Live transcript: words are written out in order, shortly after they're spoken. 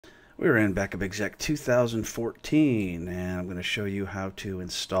We're in Backup Exec 2014, and I'm going to show you how to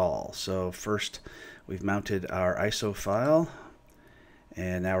install. So first, we've mounted our ISO file,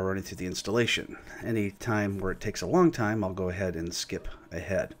 and now we're running through the installation. Any time where it takes a long time, I'll go ahead and skip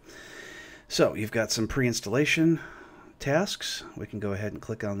ahead. So you've got some pre-installation tasks. We can go ahead and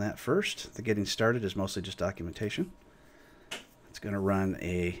click on that first. The getting started is mostly just documentation. It's going to run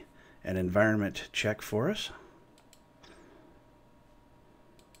an environment check for us.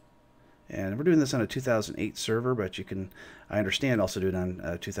 And we're doing this on a 2008 server, but you can, I understand, also do it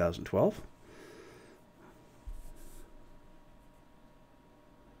on 2012.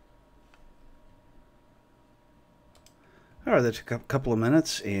 All right, that took a couple of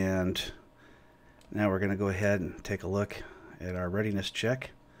minutes, and now we're going to go ahead and take a look at our readiness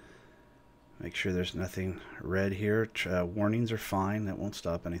check. Make sure there's nothing red here. Warnings are fine. That won't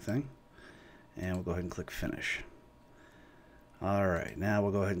stop anything. And we'll go ahead and click Finish. Alright, now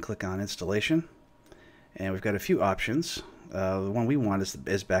we'll go ahead and click on Installation, and we've got a few options. The one we want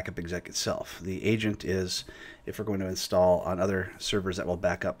is Backup Exec itself. The agent is if we're going to install on other servers that will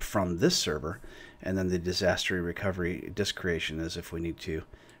back up from this server, and then the disaster recovery disk creation is if we need to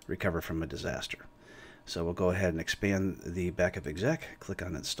recover from a disaster. So we'll go ahead and expand the Backup Exec, click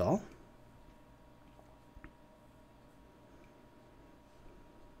on Install.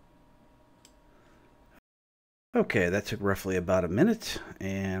 Okay, that took roughly about a minute,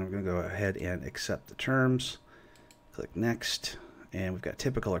 and we're going to go ahead and accept the terms. Click Next, and we've got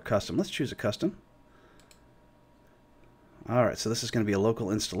typical or custom. Let's choose a custom. Alright, so this is going to be a local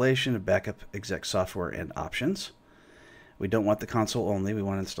installation of Backup Exec software and options. We don't want the console only, we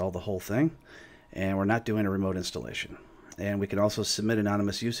want to install the whole thing, and we're not doing a remote installation. And we can also submit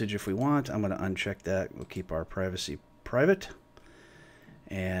anonymous usage if we want. I'm going to uncheck that. We'll keep our privacy private.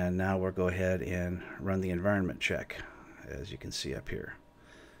 And now we'll go ahead and run the environment check, as you can see up here.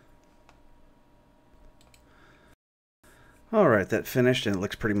 Alright, that finished, and it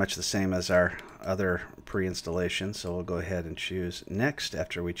looks pretty much the same as our other pre-installation. So we'll go ahead and choose Next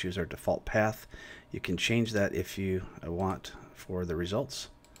after we choose our default path. You can change that if you want for the results.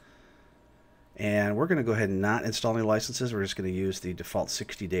 And we're going to go ahead and not install any licenses. We're just going to use the default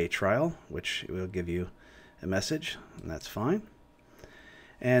 60-day trial, which will give you a message, and that's fine.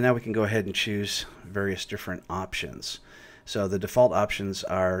 And now we can go ahead and choose various different options. So the default options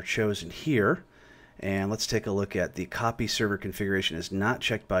are chosen here. And let's take a look at the copy server configuration is not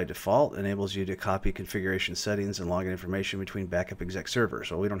checked by default. Enables you to copy configuration settings and login information between Backup Exec servers.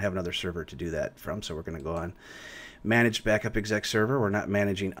 Well, we don't have another server to do that from, so we're going to go on Managed Backup Exec server. We're not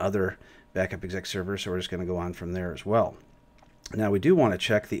managing other Backup Exec servers, so we're just going to go on from there as well. Now we do want to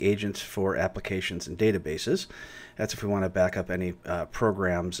check the agent for applications and databases. That's if we want to back up any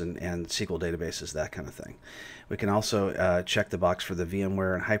programs and SQL databases, that kind of thing. We can also check the box for the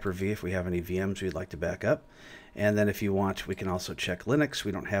VMware and Hyper-V if we have any VMs we'd like to back up. And then if you want, we can also check Linux.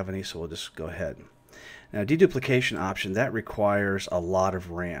 We don't have any, so we'll just go ahead. Now, deduplication option, that requires a lot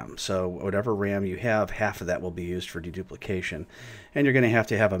of RAM. So whatever RAM you have, half of that will be used for deduplication. And you're going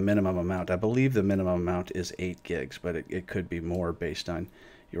to have a minimum amount. I believe the minimum amount is 8 gigs, but it could be more based on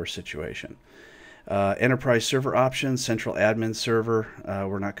your situation. Enterprise server options, central admin server,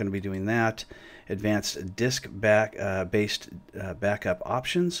 we're not going to be doing that. Advanced disk-based backup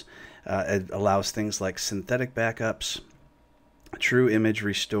options. It allows things like synthetic backups, true image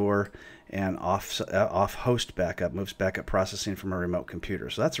restore, and off-host backup, moves backup processing from a remote computer.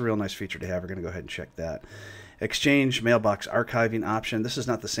 So that's a real nice feature to have. We're going to go ahead and check that. Exchange mailbox archiving option. This is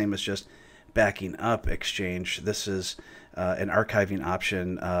not the same as just backing up Exchange. This is an archiving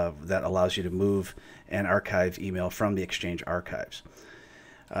option that allows you to move and archive email from the Exchange archives.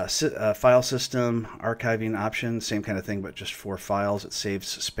 File system archiving option, same kind of thing, but just for files. It saves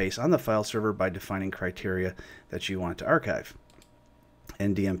space on the file server by defining criteria that you want to archive.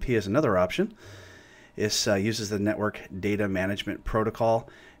 NDMP is another option. It uses the Network Data Management Protocol,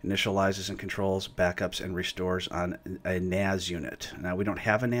 initializes and controls backups and restores on a NAS unit. Now, we don't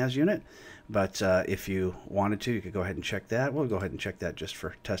have a NAS unit, but if you wanted to, you could go ahead and check that. We'll go ahead and check that just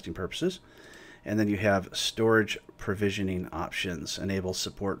for testing purposes. And then you have storage provisioning options. Enables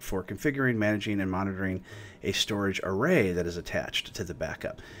support for configuring, managing, and monitoring a storage array that is attached to the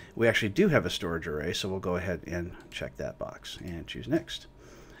backup. We actually do have a storage array, so we'll go ahead and check that box and choose Next.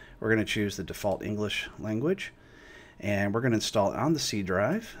 We're going to choose the default English language, and we're going to install it on the C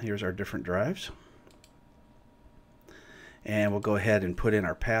drive. Here's our different drives. And we'll go ahead and put in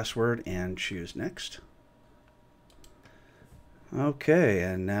our password and choose Next. Okay,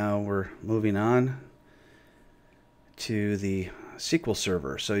 and now we're moving on to the SQL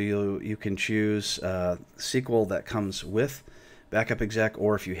Server. So you can choose SQL that comes with Backup Exec,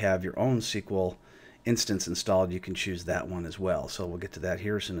 or if you have your own SQL instance installed, you can choose that one as well. So we'll get to that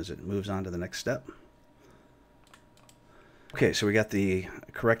here as soon as it moves on to the next step. Okay, so we got the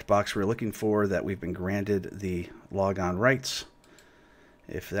correct box we're looking for, that we've been granted the logon rights.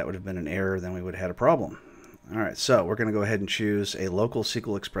 If that would have been an error, then we would have had a problem. All right, so we're going to go ahead and choose a local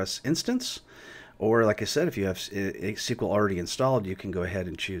SQL Express instance. Or, like I said, if you have a SQL already installed, you can go ahead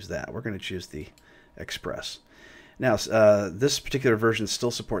and choose that. We're going to choose the Express. Now, this particular version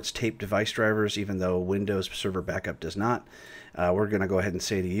still supports tape device drivers, even though Windows Server Backup does not. We're going to go ahead and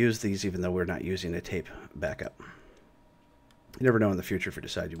say to use these, even though we're not using a tape backup. You never know in the future if you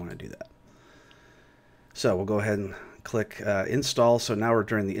decide you want to do that. So we'll go ahead and click install. So now we're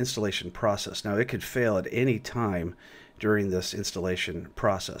during the installation process. Now it could fail at any time during this installation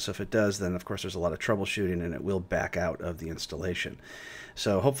process. So if it does, then of course there's a lot of troubleshooting and it will back out of the installation.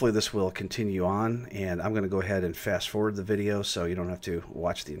 So hopefully this will continue on, and I'm going to go ahead and fast forward the video so you don't have to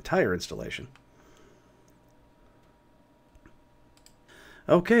watch the entire installation.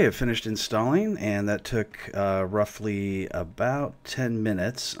 Okay, I've finished installing, and that took roughly about 10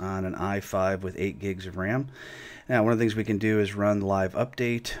 minutes on an i5 with 8 gigs of RAM. Now, one of the things we can do is run live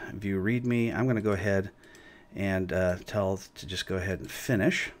update, view README. I'm going to go ahead and tell to just go ahead and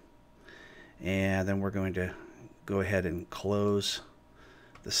finish. And then we're going to go ahead and close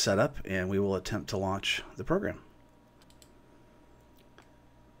the setup, and we will attempt to launch the program.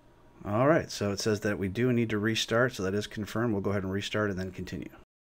 All right, so it says that we do need to restart, so that is confirmed. We'll go ahead and restart and then continue.